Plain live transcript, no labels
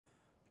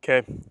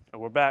Okay,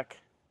 we're back.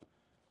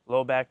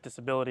 Low back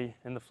disability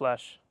in the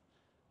flesh.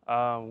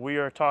 We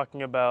are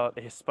talking about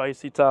a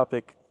spicy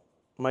topic.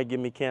 Might get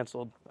me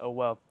canceled. Oh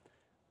well.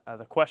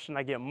 The question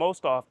I get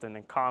most often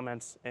in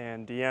comments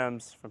and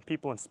DMs from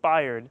people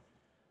inspired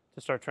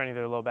to start training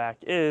their low back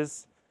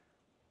is,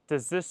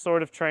 does this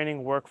sort of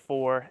training work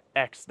for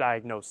X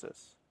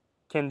diagnosis?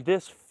 Can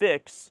this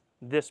fix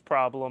this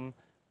problem?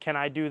 Can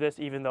I do this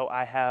even though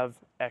I have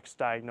X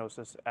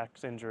diagnosis,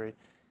 X injury?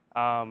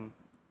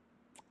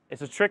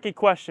 It's a tricky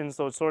question,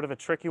 so it's sort of a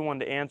tricky one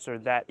to answer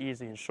that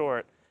easy and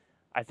short.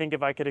 I think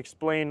if I could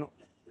explain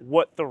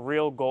what the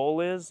real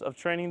goal is of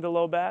training the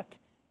low back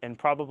and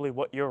probably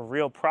what your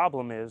real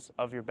problem is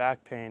of your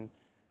back pain,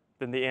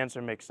 then the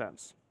answer makes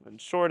sense. And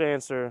short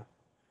answer,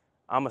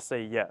 I'm gonna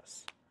say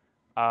yes.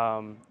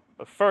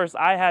 But first,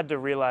 I had to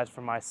realize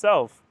for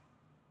myself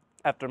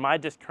after my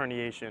disc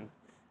herniation,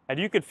 and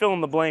you could fill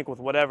in the blank with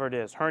whatever it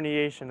is: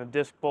 herniation, a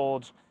disc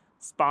bulge,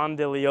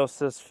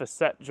 spondylosis,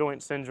 facet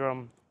joint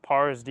syndrome,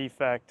 Pars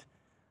defect,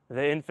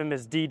 the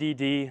infamous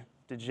DDD,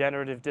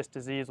 degenerative disc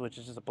disease, which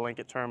is just a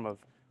blanket term of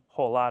a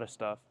whole lot of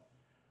stuff.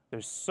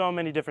 There's so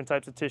many different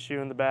types of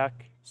tissue in the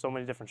back, so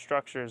many different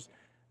structures,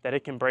 that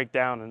it can break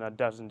down in a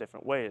dozen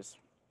different ways.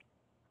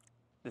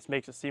 This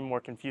makes it seem more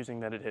confusing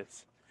than it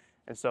is.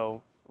 And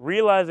so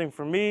realizing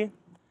for me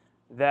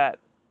that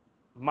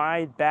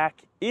my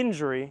back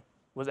injury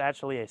was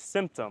actually a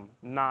symptom,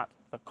 not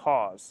the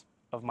cause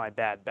of my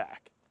bad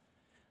back.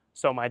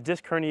 So my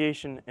disc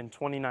herniation in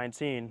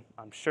 2019,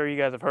 I'm sure you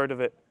guys have heard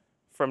of it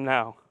from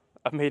now.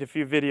 I've made a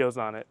few videos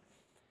on it.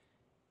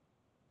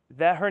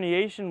 That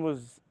herniation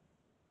was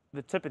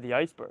the tip of the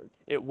iceberg.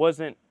 It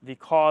wasn't the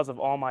cause of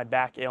all my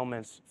back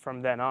ailments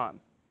from then on,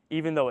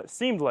 even though it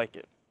seemed like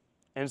it.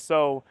 And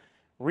so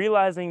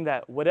realizing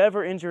that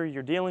whatever injury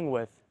you're dealing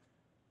with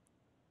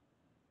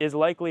is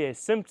likely a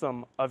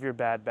symptom of your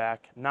bad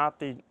back, not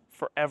the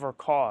forever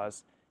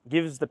cause,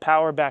 gives the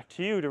power back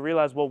to you to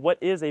realize, well, what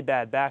is a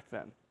bad back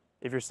then?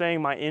 If you're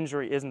saying my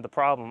injury isn't the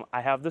problem,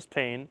 I have this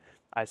pain,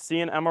 I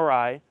see an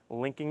MRI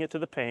linking it to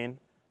the pain,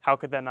 how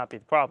could that not be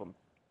the problem?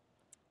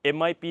 It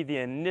might be the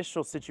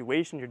initial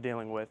situation you're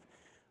dealing with,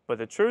 but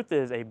the truth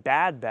is a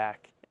bad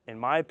back, in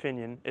my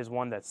opinion, is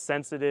one that's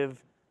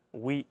sensitive,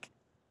 weak,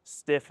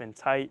 stiff, and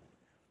tight,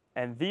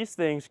 and these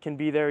things can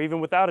be there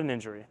even without an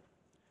injury.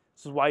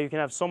 This is why you can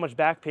have so much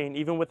back pain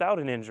even without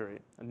an injury.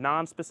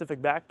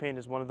 Non-specific back pain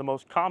is one of the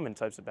most common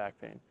types of back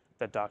pain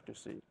that doctors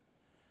see.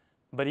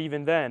 But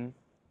even then,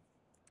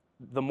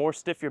 the more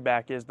stiff your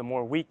back is, the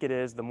more weak it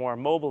is, the more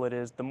immobile it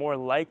is, the more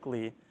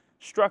likely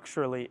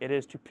structurally it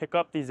is to pick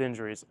up these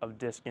injuries of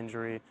disc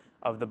injury,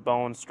 of the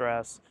bone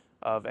stress,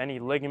 of any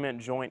ligament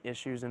joint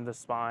issues in the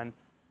spine.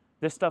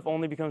 This stuff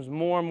only becomes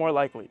more and more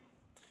likely.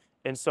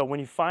 And so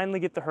when you finally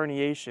get the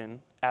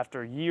herniation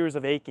after years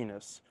of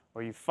achiness,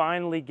 or you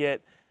finally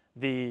get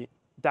the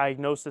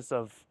diagnosis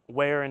of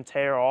wear and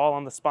tear all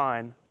on the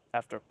spine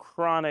after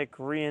chronic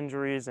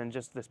re-injuries and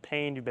just this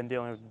pain you've been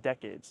dealing with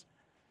decades,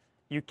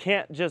 you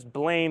can't just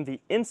blame the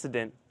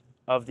incident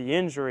of the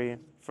injury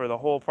for the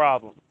whole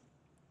problem.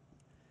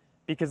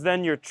 Because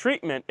then your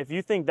treatment, if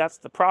you think that's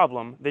the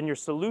problem, then your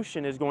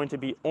solution is going to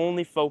be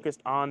only focused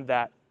on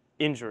that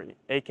injury,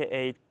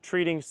 aka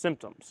treating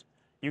symptoms.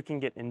 You can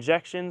get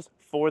injections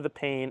for the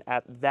pain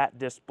at that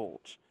disc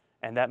bulge,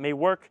 and that may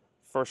work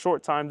for a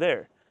short time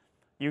there.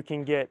 You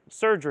can get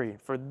surgery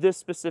for this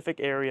specific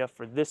area,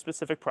 for this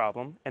specific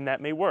problem, and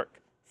that may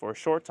work for a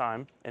short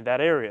time in that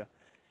area.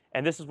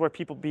 And this is where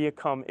people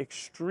become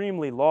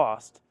extremely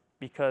lost,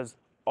 because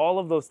all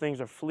of those things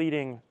are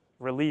fleeting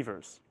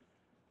relievers.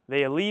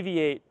 They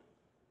alleviate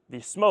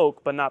the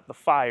smoke, but not the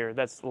fire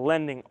that's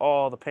lending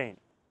all the pain.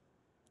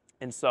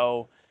 And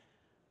so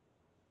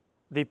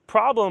the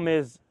problem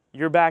is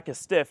your back is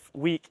stiff,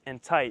 weak,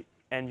 and tight,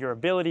 and your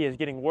ability is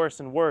getting worse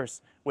and worse,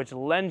 which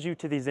lends you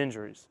to these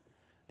injuries.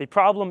 The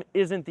problem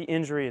isn't the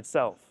injury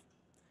itself.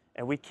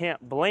 And we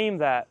can't blame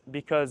that,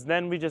 because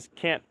then we just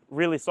can't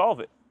really solve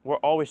it. We're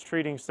always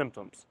treating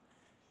symptoms.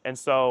 And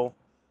so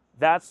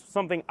that's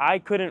something I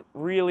couldn't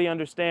really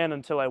understand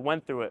until I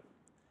went through it.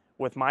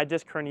 With my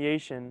disc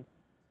herniation,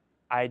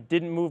 I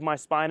didn't move my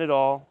spine at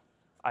all.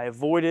 I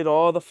avoided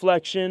all the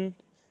flexion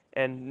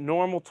and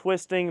normal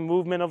twisting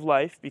movement of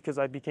life because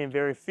I became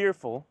very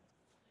fearful.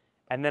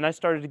 And then I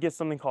started to get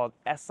something called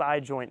SI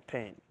joint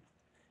pain.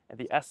 And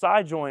the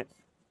SI joint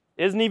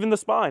isn't even the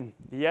spine.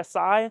 The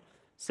SI,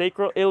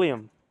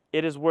 sacroilium.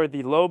 It is where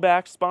the low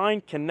back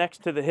spine connects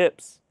to the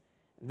hips.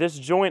 This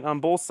joint on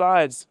both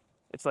sides,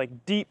 it's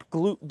like deep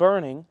glute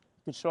burning.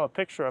 You can show a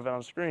picture of it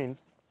on screen.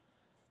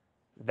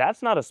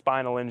 That's not a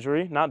spinal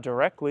injury, not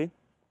directly.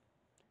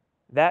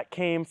 That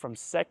came from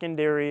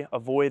secondary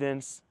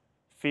avoidance,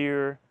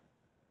 fear,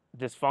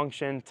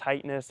 dysfunction,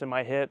 tightness in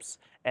my hips,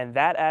 and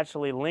that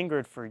actually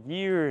lingered for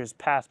years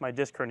past my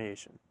disc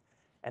herniation.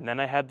 And then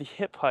I had the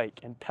hip hike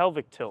and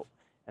pelvic tilt,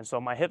 and so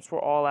my hips were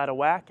all out of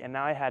whack, and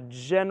now I had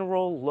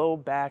general low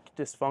back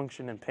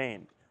dysfunction and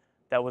pain.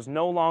 That was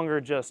no longer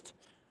just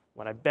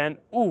when I bent,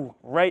 ooh,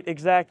 right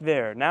exact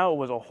there. Now it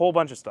was a whole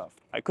bunch of stuff.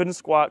 I couldn't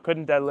squat,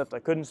 couldn't deadlift, I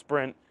couldn't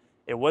sprint.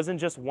 It wasn't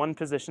just one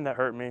position that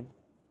hurt me.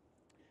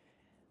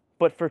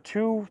 But for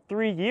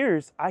 2-3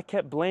 years, I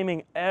kept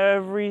blaming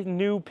every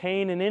new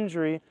pain and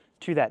injury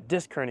to that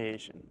disc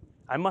herniation.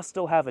 I must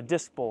still have a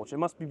disc bulge. It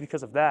must be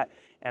because of that.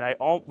 And I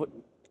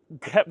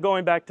kept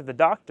going back to the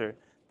doctor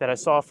that I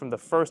saw from the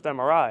first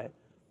MRI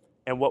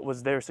and what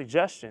was their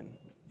suggestion.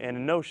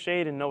 And no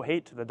shade and no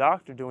hate to the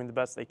doctor doing the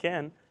best they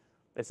can.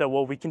 They said,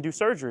 well, we can do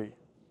surgery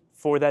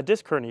for that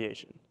disc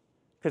herniation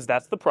because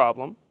that's the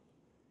problem.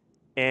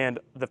 And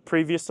the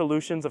previous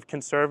solutions of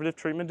conservative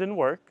treatment didn't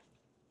work.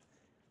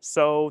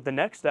 So the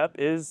next step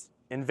is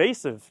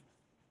invasive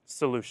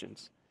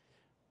solutions.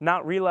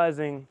 Not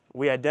realizing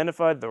we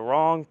identified the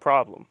wrong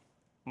problem.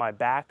 My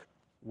back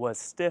was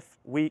stiff,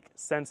 weak,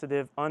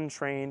 sensitive,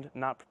 untrained,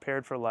 not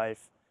prepared for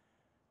life.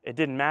 It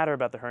didn't matter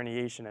about the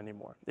herniation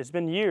anymore. It's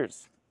been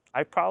years.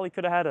 I probably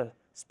could have had a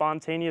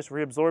spontaneous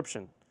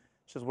reabsorption,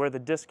 which is where the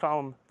disc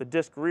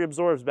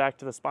reabsorbs back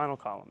to the spinal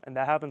column, and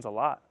that happens a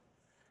lot.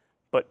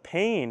 But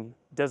pain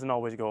doesn't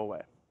always go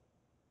away.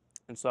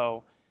 And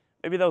so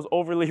maybe that was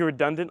overly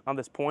redundant on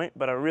this point,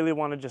 but I really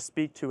want to just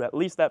speak to at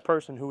least that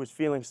person who is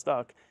feeling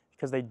stuck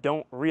because they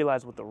don't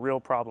realize what the real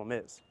problem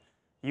is.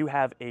 You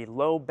have a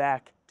low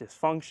back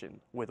dysfunction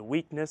with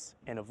weakness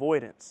and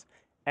avoidance.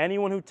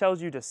 Anyone who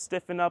tells you to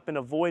stiffen up and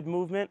avoid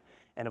movement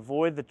and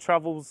avoid the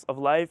troubles of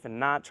life and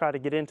not try to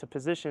get into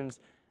positions,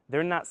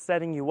 they're not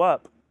setting you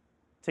up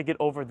to get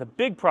over the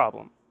big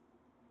problem.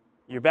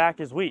 Your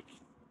back is weak.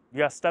 You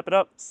got to step it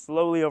up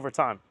slowly over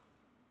time.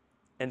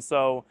 And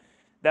so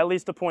that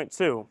leads to point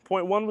 2.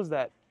 Point 1 was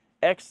that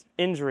X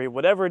injury,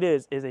 whatever it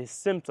is a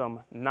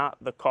symptom, not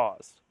the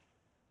cause.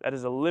 That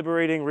is a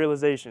liberating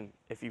realization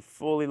if you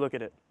fully look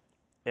at it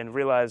and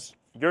realize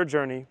your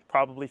journey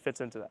probably fits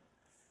into that.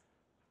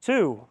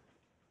 2,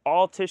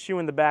 all tissue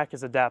in the back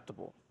is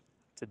adaptable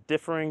to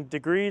differing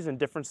degrees and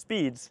different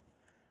speeds.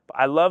 But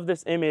I love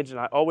this image, and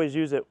I always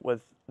use it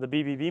with the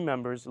BBB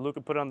members.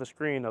 Luca put it on the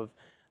screen of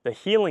the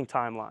healing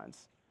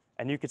timelines.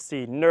 And you could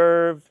see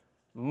nerve,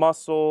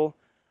 muscle,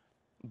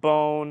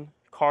 bone,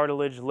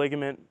 cartilage,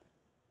 ligament.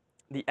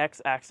 The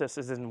x-axis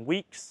is in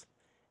weeks,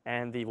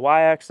 and the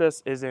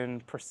y-axis is in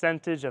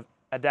percentage of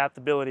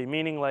adaptability,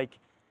 meaning like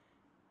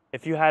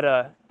if you had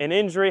an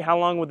injury, how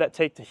long would that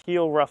take to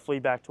heal roughly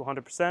back to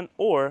 100%?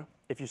 Or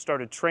if you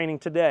started training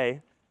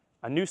today,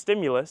 a new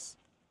stimulus,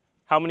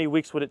 how many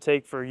weeks would it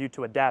take for you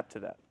to adapt to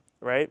that,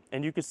 right?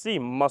 And you can see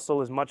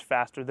muscle is much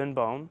faster than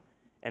bone,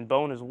 and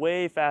bone is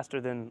way faster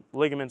than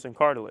ligaments and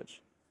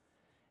cartilage.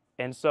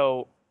 And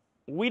so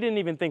we didn't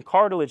even think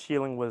cartilage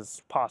healing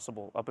was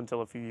possible up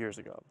until a few years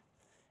ago.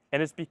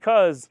 And it's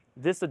because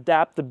this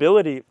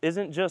adaptability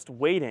isn't just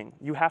waiting.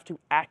 You have to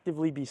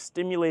actively be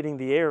stimulating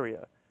the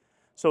area.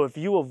 So if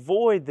you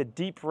avoid the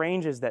deep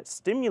ranges that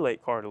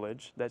stimulate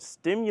cartilage, that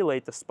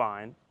stimulate the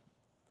spine,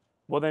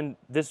 well then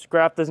this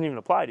graph doesn't even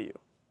apply to you.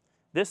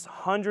 This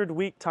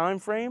 100-week time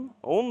frame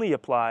only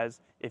applies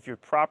if you're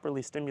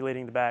properly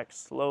stimulating the back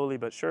slowly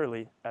but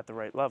surely at the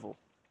right level.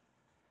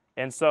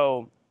 And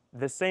so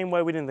the same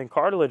way we didn't think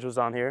cartilage was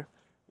on here,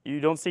 you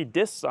don't see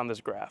discs on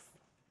this graph.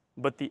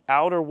 But the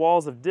outer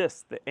walls of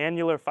discs, the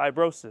annular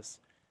fibrosis,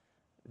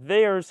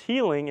 there's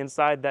healing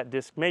inside that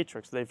disc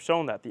matrix. They've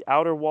shown that. The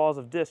outer walls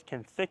of disc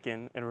can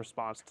thicken in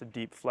response to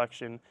deep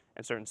flexion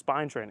and certain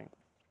spine training.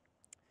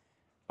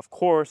 Of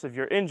course, if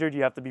you're injured,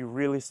 you have to be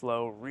really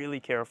slow, really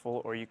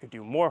careful, or you could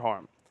do more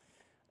harm.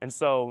 And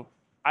so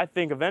I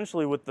think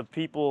eventually with the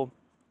people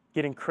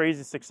getting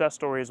crazy success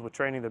stories with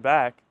training the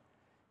back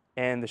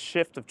and the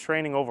shift of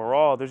training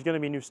overall, there's going to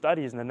be new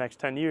studies in the next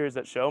 10 years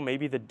that show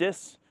maybe the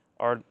discs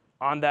are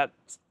on that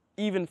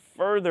even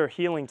further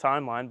healing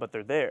timeline, but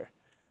they're there.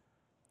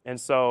 And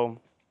so,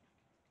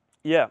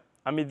 yeah,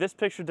 I mean, this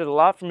picture did a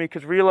lot for me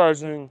because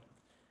realizing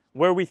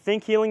where we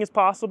think healing is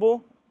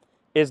possible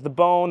is the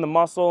bone, the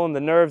muscle, and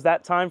the nerves,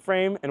 that time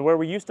frame, and where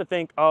we used to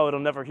think, oh,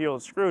 it'll never heal,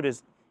 it's screwed,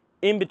 is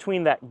in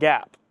between that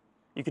gap.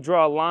 You could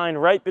draw a line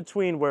right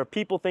between where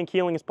people think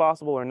healing is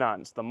possible or not.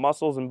 It's the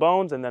muscles and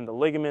bones, and then the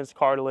ligaments,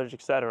 cartilage,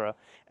 etc.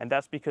 And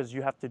that's because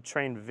you have to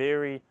train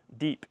very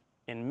deep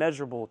and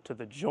measurable to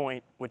the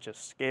joint, which is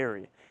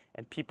scary.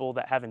 And people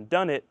that haven't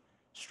done it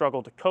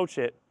struggle to coach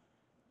it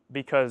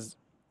because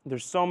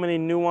there's so many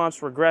nuanced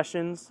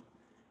regressions.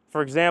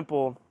 For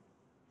example,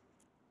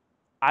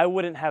 I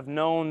wouldn't have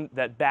known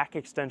that back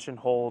extension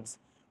holds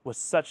was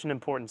such an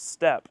important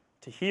step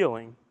to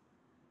healing.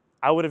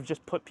 I would have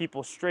just put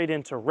people straight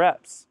into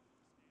reps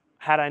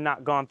had I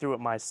not gone through it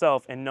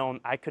myself and known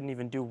I couldn't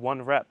even do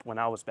 1 rep when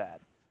I was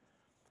bad.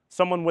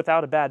 Someone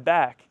without a bad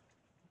back,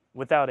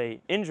 without an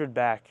injured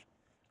back,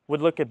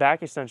 would look at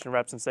back extension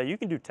reps and say, you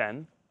can do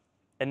 10.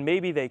 And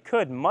maybe they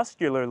could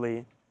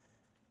muscularly,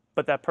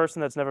 but that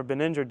person that's never been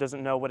injured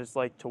doesn't know what it's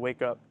like to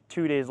wake up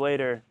 2 days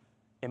later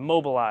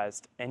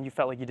immobilized and you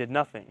felt like you did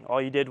nothing.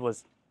 All you did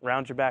was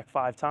round your back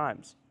 5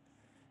 times.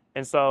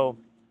 And so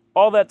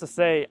all that to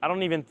say, I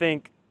don't even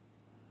think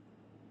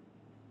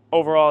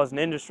overall as an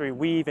industry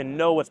we even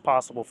know what's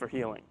possible for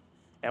healing.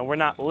 And we're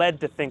not led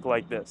to think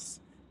like this.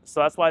 So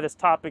that's why this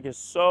topic is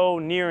so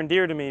near and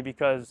dear to me,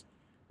 because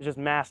it's just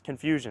mass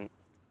confusion.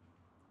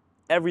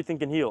 everything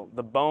can heal.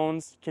 The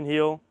bones can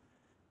heal.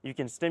 You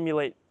can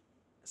stimulate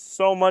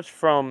so much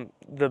from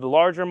the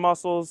larger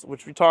muscles,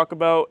 which we talk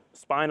about,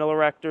 spinal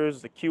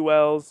erectors, the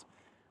QLs,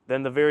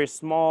 then the very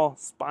small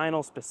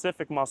spinal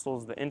specific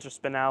muscles, the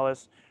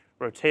interspinalis,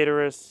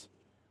 rotatorus,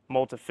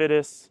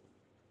 multifidus.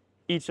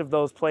 Each of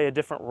those play a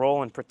different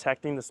role in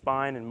protecting the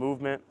spine and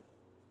movement.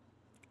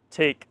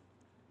 Take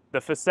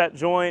the facet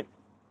joint,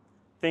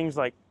 things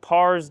like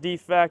pars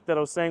defect that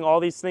I was saying, all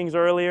these things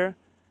earlier.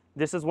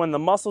 This is when the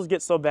muscles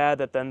get so bad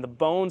that then the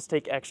bones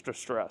take extra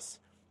stress.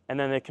 And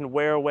then it can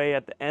wear away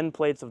at the end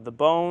plates of the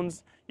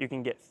bones. You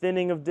can get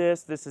thinning of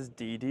disc. This is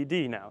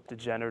DDD now,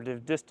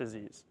 degenerative disc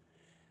disease.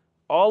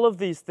 All of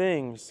these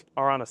things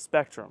are on a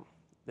spectrum.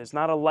 There's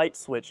not a light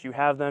switch. You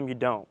have them, you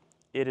don't.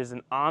 It is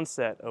an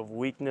onset of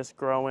weakness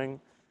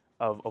growing,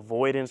 of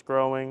avoidance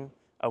growing,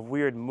 of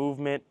weird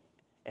movement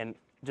and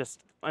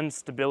just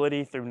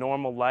instability through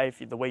normal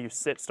life. The way you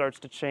sit starts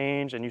to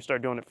change and you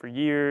start doing it for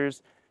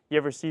years. You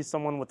ever see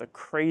someone with a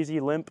crazy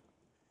limp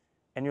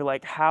and you're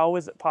like, how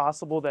is it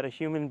possible that a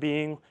human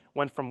being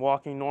went from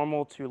walking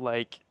normal to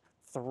like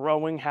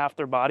throwing half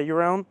their body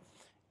around?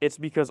 It's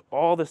because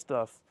all this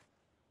stuff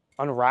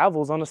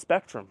unravels on a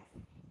spectrum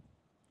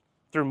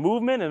through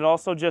movement and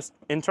also just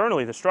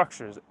internally, the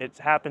structures. It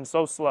happens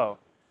so slow.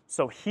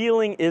 So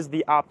healing is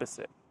the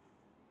opposite.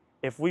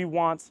 If we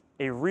want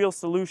a real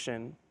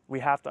solution, we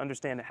have to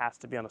understand it has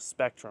to be on a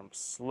spectrum.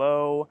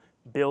 Slow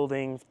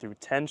building through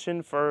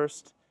tension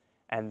first,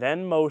 and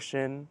then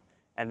motion,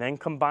 and then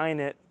combine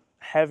it,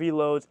 heavy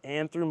loads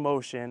and through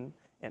motion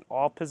in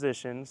all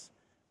positions,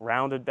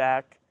 rounded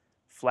back,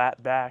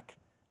 flat back,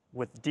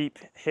 with deep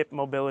hip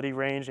mobility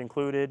range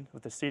included,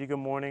 with the seated good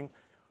morning.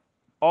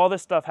 All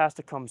this stuff has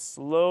to come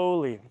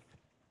slowly.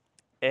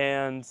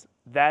 And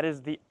that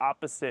is the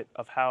opposite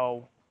of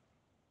how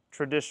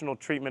traditional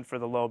treatment for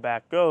the low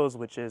back goes,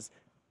 which is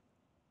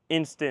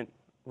instant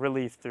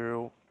relief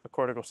through a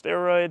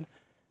corticosteroid,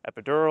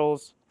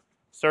 epidurals,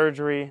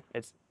 surgery.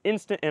 It's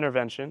instant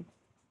intervention,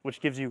 which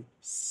gives you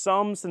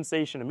some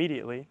sensation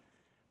immediately,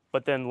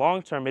 but then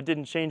long term, it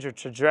didn't change your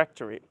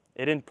trajectory.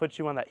 It didn't put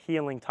you on that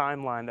healing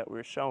timeline that we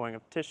were showing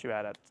of tissue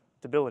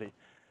adaptability.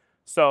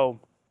 So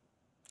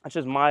that's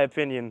just my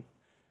opinion.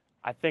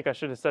 I think I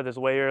should have said this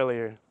way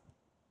earlier.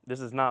 This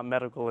is not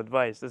medical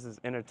advice. This is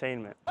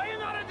entertainment. Are you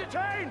not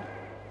entertained?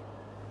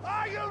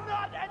 Are you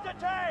not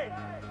entertained?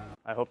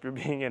 I hope you're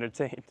being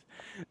entertained.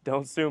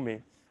 Don't sue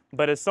me.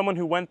 But as someone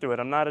who went through it,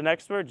 I'm not an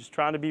expert, just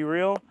trying to be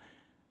real.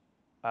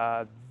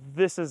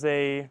 This is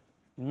a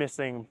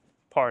missing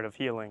part of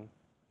healing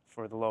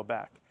for the low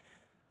back.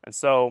 And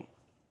so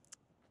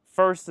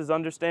first is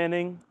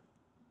understanding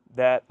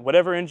that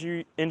whatever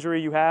injury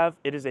you have,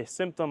 it is a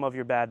symptom of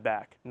your bad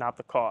back, not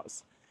the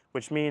cause,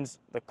 which means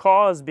the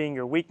cause being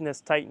your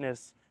weakness,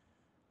 tightness,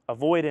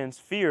 avoidance,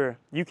 fear.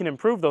 You can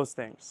improve those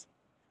things,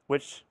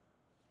 which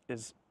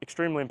is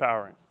extremely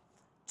empowering.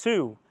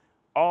 2,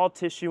 all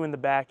tissue in the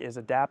back is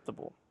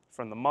adaptable,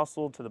 from the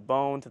muscle to the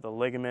bone to the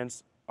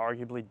ligaments,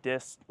 arguably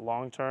discs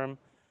long term.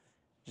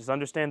 Just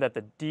understand that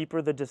the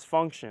deeper the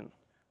dysfunction,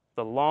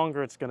 the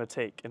longer it's going to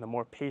take and the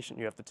more patient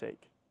you have to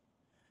take.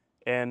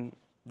 And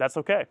that's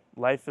okay.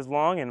 Life is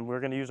long and we're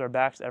going to use our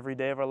backs every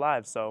day of our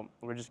lives, so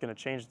we're just going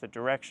to change the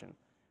direction.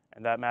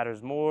 And that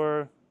matters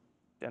more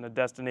than a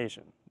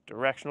destination.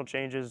 Directional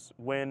changes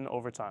win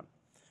over time.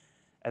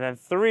 And then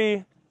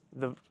 3,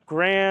 the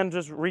grand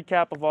just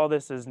recap of all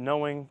this is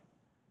knowing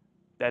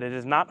that it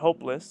is not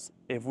hopeless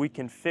if we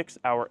can fix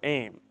our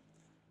aim.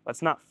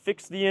 Let's not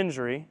fix the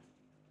injury.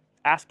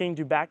 Asking,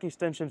 do back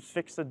extensions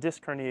fix a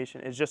disc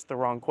herniation is just the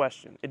wrong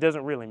question. It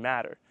doesn't really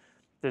matter.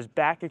 Does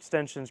back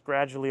extensions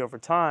gradually over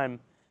time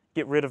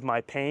get rid of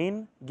my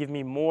pain, give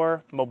me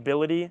more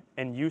mobility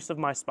and use of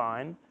my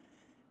spine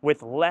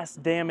with less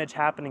damage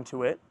happening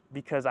to it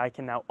because I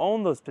can now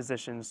own those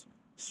positions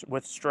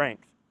with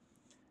strength?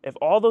 If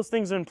all those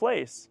things are in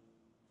place,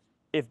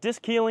 if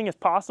disc healing is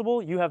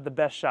possible, you have the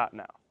best shot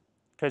now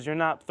because you're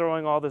not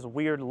throwing all this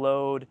weird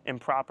load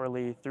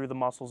improperly through the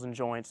muscles and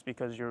joints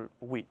because you're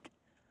weak.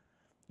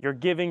 You're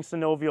giving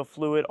synovial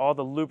fluid, all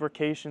the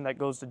lubrication that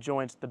goes to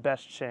joints, the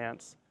best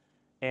chance,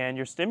 and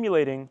you're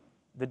stimulating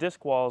the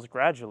disc walls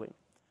gradually.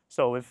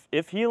 So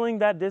if healing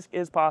that disc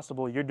is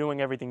possible, you're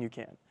doing everything you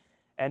can.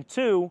 And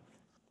 2,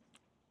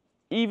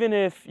 even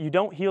if you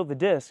don't heal the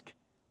disc,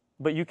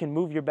 but you can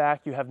move your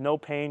back, you have no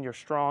pain, you're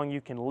strong,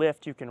 you can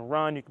lift, you can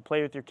run, you can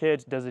play with your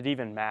kids, does it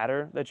even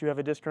matter that you have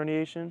a disc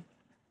herniation?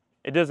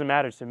 It doesn't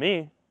matter to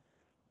me.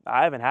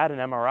 I haven't had an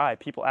MRI.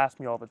 People ask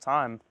me all the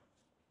time,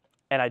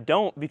 and I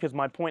don't because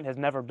my point has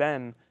never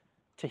been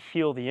to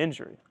heal the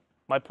injury.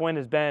 My point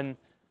has been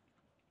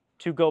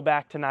to go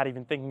back to not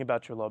even thinking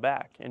about your low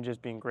back and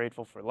just being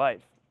grateful for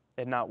life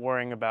and not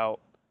worrying about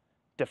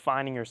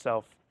defining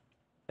yourself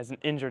as an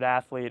injured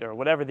athlete or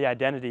whatever the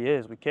identity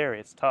is we carry.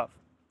 It's tough,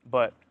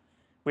 but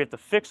we have to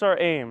fix our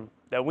aim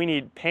that we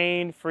need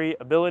pain-free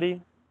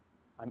ability.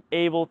 I'm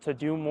able to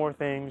do more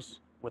things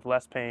with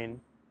less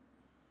pain,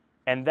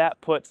 and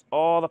that puts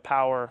all the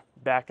power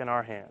back in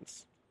our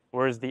hands.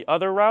 Whereas the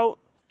other route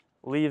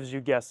leaves you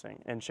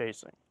guessing and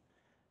chasing.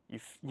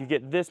 You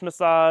get this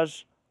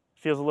massage,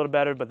 feels a little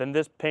better, but then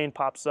this pain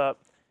pops up.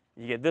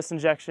 You get this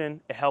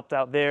injection, it helped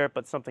out there,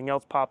 but something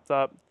else popped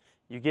up.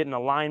 You get an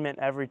alignment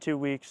every 2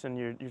 weeks and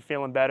you're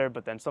feeling better,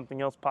 but then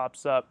something else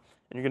pops up,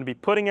 and you're gonna be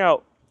putting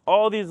out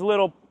all these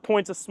little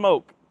points of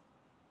smoke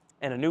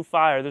and a new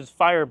fire. There's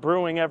fire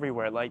brewing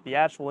everywhere, like the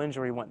actual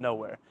injury went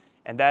nowhere.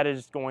 And that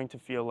is going to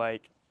feel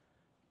like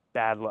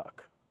bad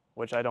luck,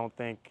 which I don't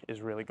think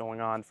is really going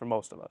on for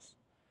most of us.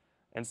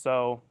 And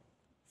so,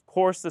 of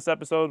course, this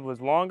episode was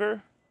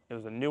longer. It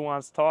was a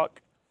nuanced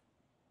talk.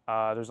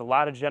 There's a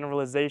lot of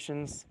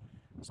generalizations,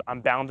 so I'm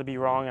bound to be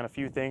wrong on a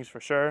few things for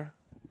sure.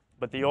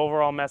 But the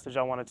overall message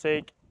I want to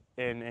take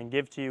and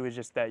give to you is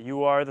just that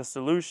you are the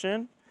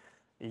solution.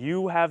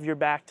 You have your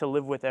back to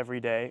live with every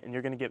day, and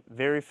you're going to get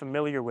very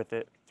familiar with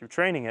it through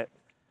training it.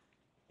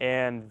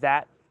 And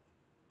that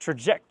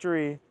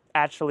trajectory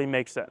actually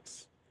makes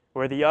sense.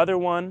 Where the other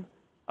one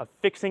of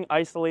fixing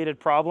isolated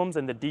problems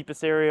in the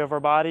deepest area of our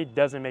body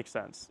doesn't make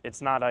sense.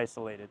 It's not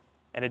isolated,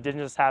 and it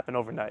didn't just happen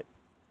overnight.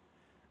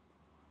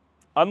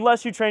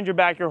 Unless you trained your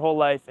back your whole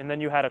life and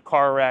then you had a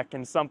car wreck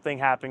and something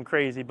happened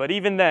crazy, but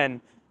even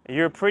then,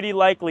 you're pretty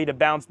likely to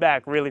bounce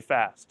back really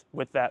fast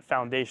with that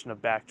foundation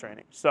of back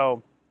training.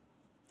 So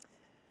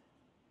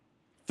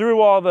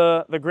through all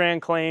the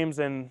grand claims,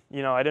 and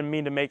I didn't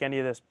mean to make any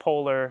of this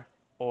polar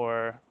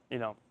or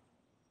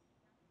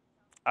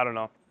I don't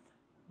know,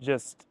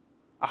 just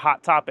a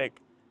hot topic.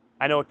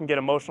 I know it can get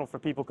emotional for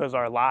people because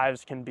our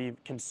lives can be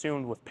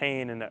consumed with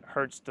pain, and it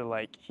hurts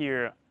to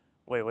hear,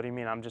 wait, what do you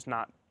mean I'm just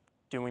not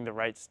doing the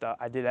right stuff?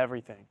 I did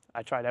everything.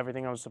 I tried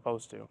everything I was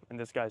supposed to, and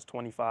this guy's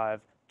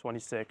 25,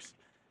 26,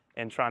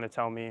 and trying to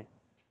tell me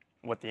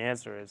what the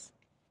answer is.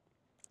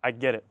 I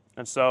get it.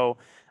 And so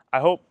I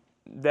hope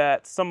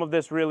that some of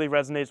this really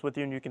resonates with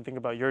you, and you can think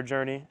about your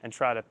journey and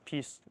try to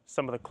piece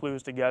some of the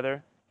clues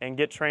together and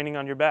get training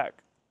on your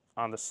back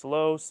on the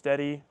slow,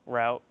 steady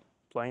route,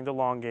 playing the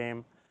long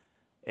game,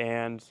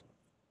 and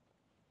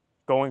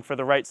going for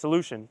the right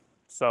solution.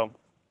 So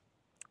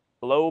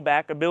low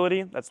back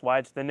ability, that's why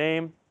it's the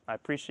name. I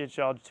appreciate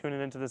y'all tuning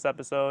into this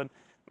episode. I'm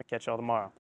gonna catch y'all tomorrow.